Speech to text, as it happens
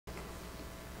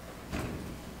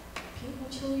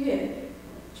Qiu Yue,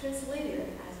 translated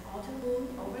as Autumn Moon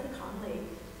over the Calm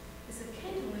Lake, is a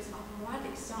Cantonese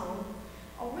operatic song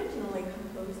originally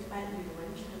composed by Chen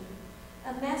Peixun,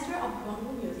 a master of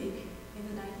Guangdong music in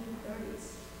the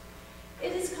 1930s.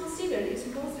 It is considered its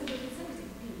most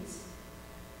representative piece.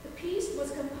 The piece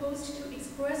was composed to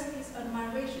express his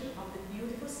admiration of the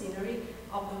beautiful scenery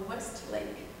of the West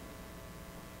Lake.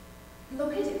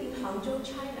 Located in Hangzhou,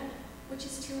 China, which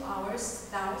is 2 hours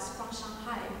south from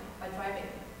Shanghai by driving.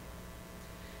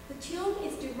 The tune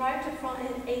is derived from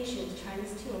an ancient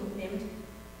Chinese tune named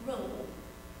Renwu.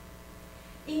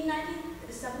 In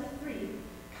 1973,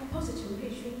 composer Chen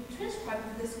Peixun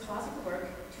transcribed this classic work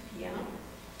to piano,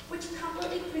 which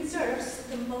completely preserves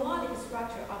the melodic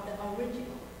structure of the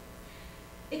original,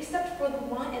 except for the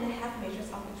 1.5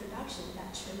 measures of introduction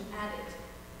that Chen added.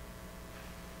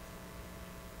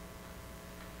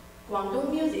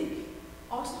 Guangdong music,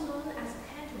 also known as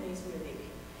Cantonese music,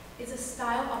 is a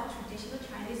style of traditional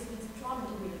Chinese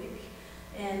instrumental music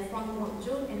and from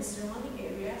Guangzhou and surrounding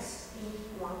areas in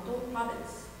Guangdong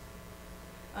province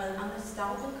on the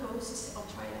southern coast of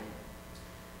China.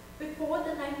 Before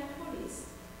the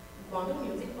 1920s, Guangdong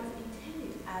music was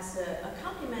intended as an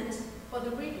accompaniment for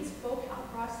the region's folk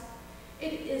operas.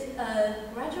 It is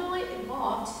gradually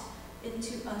evolved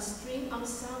into a string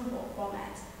ensemble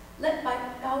format led by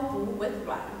Gaohu with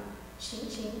Ruan,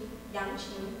 Qingqing,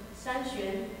 Yangqing,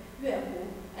 Sanxuan, Yuehu,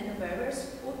 and the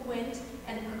various woodwind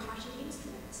and percussion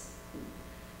instruments.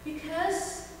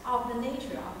 Because of the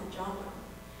nature of the genre,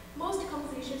 most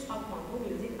compositions of Guangdong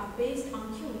music are based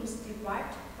on tunes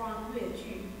derived from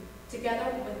Yueju,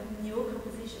 together with new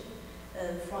composition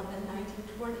from the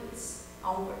 1920s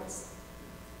onwards.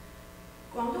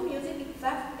 Guangdong music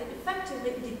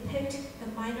effectively depicts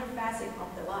the minor facet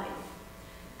of the life,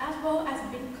 as well as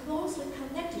being closely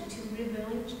connected to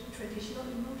revealing traditional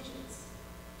emotions.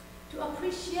 To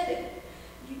appreciate it,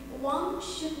 one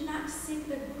should not seek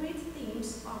the great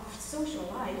themes of social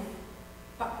life,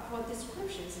 but for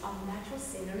descriptions of natural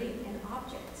scenery and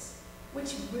objects,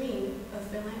 which bring a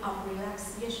feeling of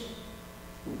relaxation.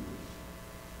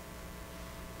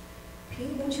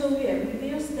 Ping Hu Qui Yue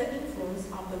reveals the influence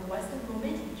of the Western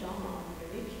romantic genre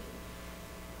of music.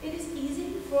 It is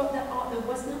easy for the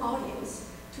Western audience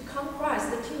to come across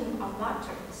the tune of love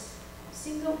turns.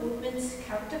 Single movements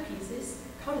character pieces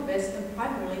cultivated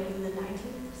primarily in the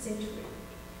 19th century.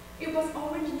 It was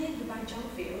originated by John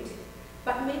Field,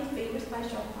 but made famous by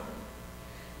Chopin.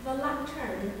 The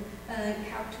nocturne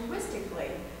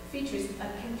characteristically features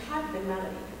a cantate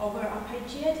melody over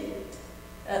arpeggiated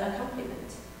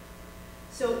accompaniment.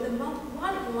 So the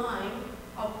melodic line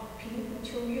of Ping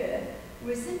Hu Qui Yue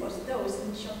resembles those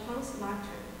in Chopin's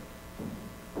nocturne.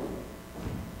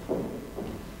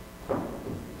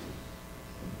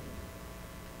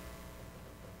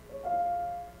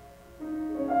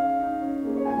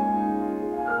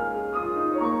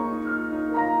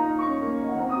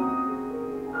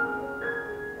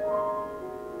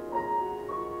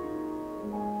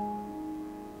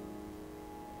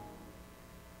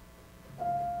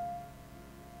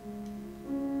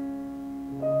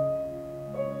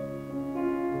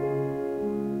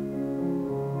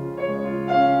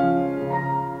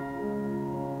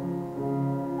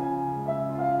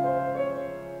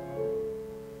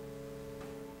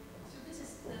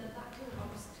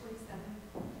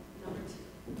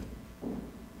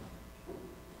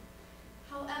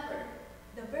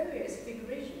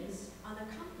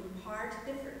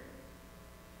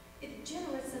 It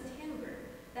generates a timbre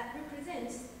that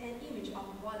represents an image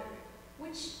of water,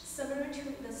 which, similar to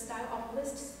the style of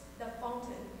Liszt's The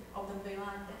Fountain of the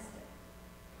Villa d'Este.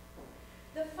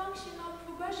 The functional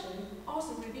progression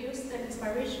also reveals the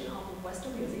inspiration of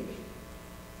Western music.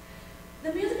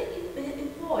 The music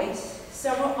employs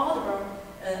several other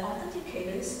authentic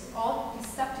cadence or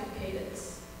deceptive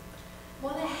cadence.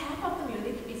 More than half of the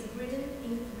music is written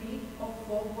in 3 or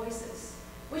 4 voices,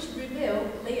 which reveal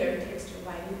layered texture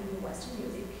writing in Western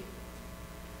music.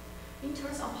 In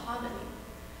terms of harmony,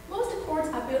 most chords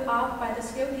are built up by the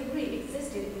scale degree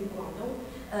existed in Guangdong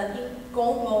in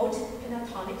gong mode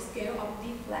pentatonic scale of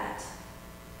D flat.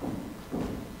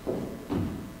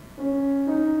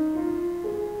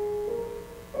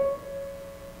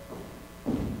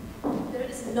 There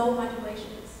is no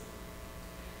modulations.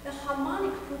 The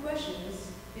harmonic progressions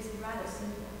is rather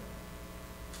simple.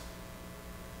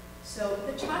 So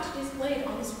the chart displayed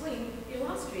on the screen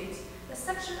illustrates the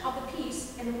section of the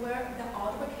piece and where the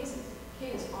audible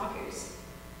cadence occurs.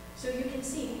 So you can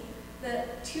see the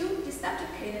 2 deceptive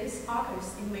cadence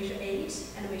occurs in measure 8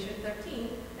 and measure 13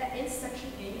 that ends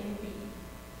section A and B.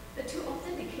 The 2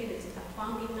 authentic cadences are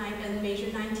found in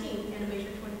measure 19 and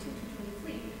measure 22 to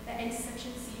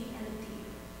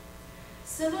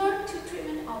Similar to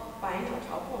treatment of binaural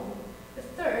Chaopeng, the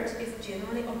third is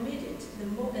generally omitted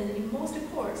in most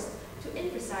reports to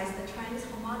emphasize the Chinese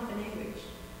harmonic language,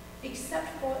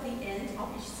 except for the end of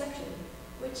each section,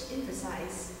 which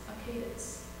emphasize a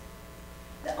cadence.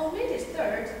 The omitted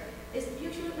third is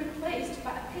usually replaced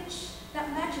by a pitch that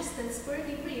matches the square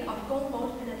degree of gong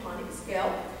mode pentatonic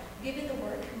scale, giving the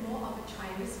work more of a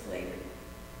Chinese flavor.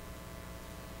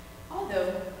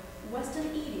 Although Western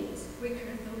idioms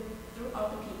recur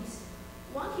throughout the piece,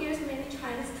 one hears many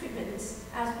Chinese treatments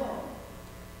as well.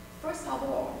 First of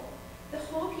all, the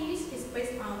whole piece is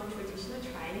based on the traditional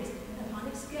Chinese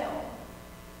pentatonic scale.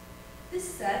 This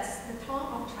sets the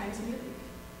tone of Chinese music.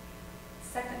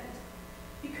 Second,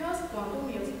 because Guangdong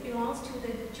music belongs to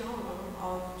the genre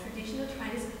of traditional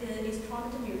Chinese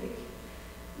instrumental music,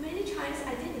 many Chinese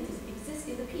identities exist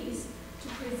in the piece to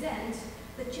present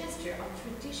the gesture of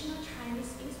traditional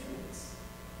Chinese instruments.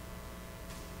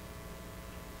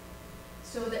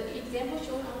 So the example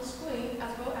shown on the screen,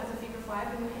 as well as the figure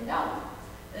 5 in your handout.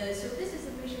 So this is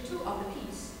the measure 2 of the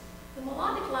piece. The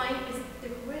melodic line is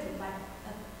decorated by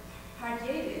a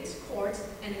pardiated chord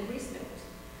and a grease note,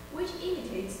 which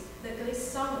imitates the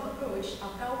glissando approach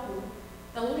of Gaohu,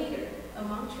 the leader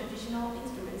among traditional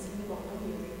instruments in Guangdong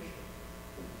music.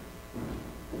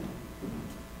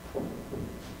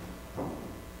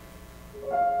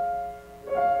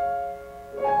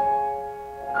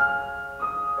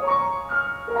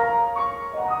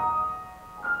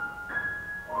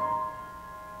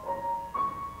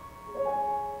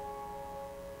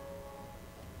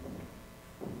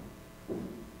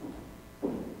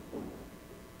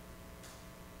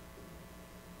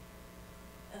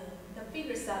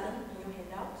 Figure 7 in your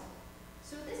handout.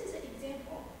 So this is an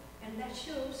example, and that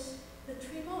shows the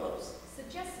tremolos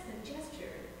suggest the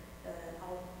gesture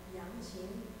of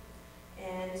yangqin.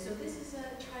 And so this is a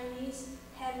Chinese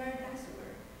hammer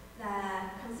dulcimer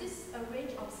that consists of a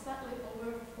range of slightly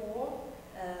over 4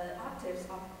 octaves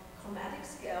of chromatic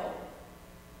scale.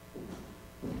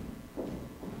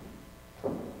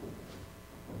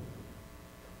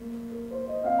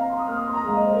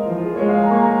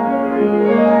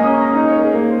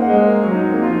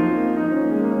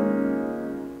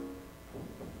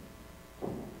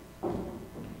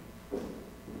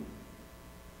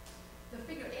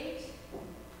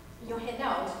 Your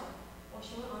handout, or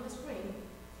shown on the screen.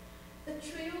 The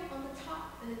trio on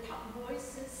the top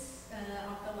voices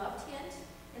of the left hand,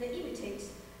 and it imitates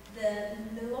the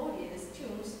melodious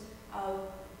tunes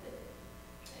of,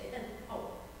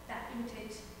 that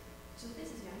imitates, so this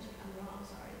is Yangqin, I'm wrong,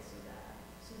 sorry,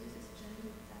 so this is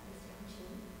Zhen, that is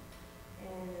Yangqin.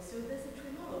 And so this is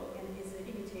tremolo, and it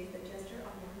imitates the gesture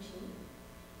of Yangqin.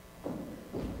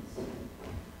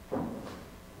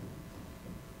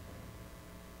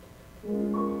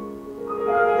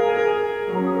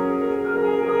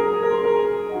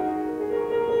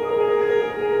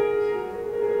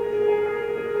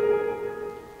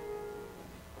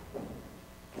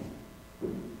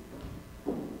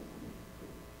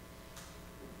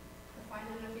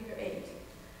 Figure 8.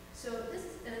 So this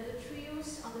the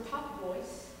trios on the top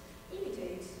voice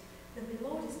imitate the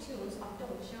melodious tunes of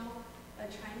dongxiao, a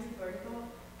Chinese vertical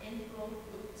and blown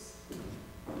flutes.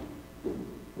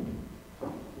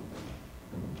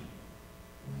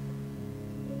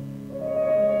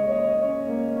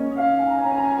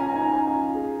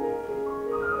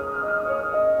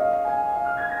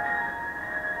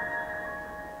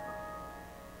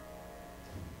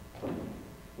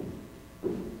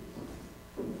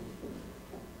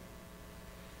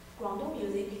 Guangdong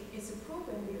music is a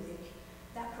program music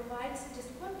that provides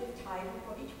descriptive title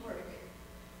for each work.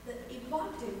 The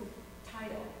evocative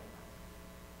title,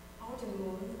 Autumn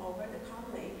Moon over the calm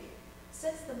lake,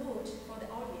 sets the mood for the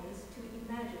audience to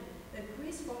imagine the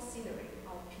graceful scenery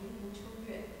of Ping Hu Qiu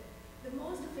Yue, the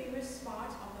most famous spot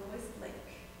of the West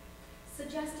Lake,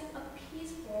 suggesting a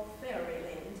peaceful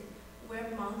fairyland where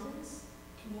mountains,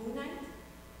 moonlight,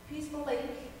 peaceful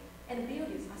lake, and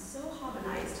buildings are so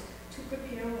harmonized to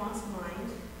prepare one's mind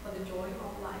for the joy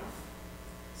of life.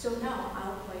 So now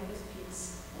I'll play this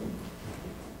piece.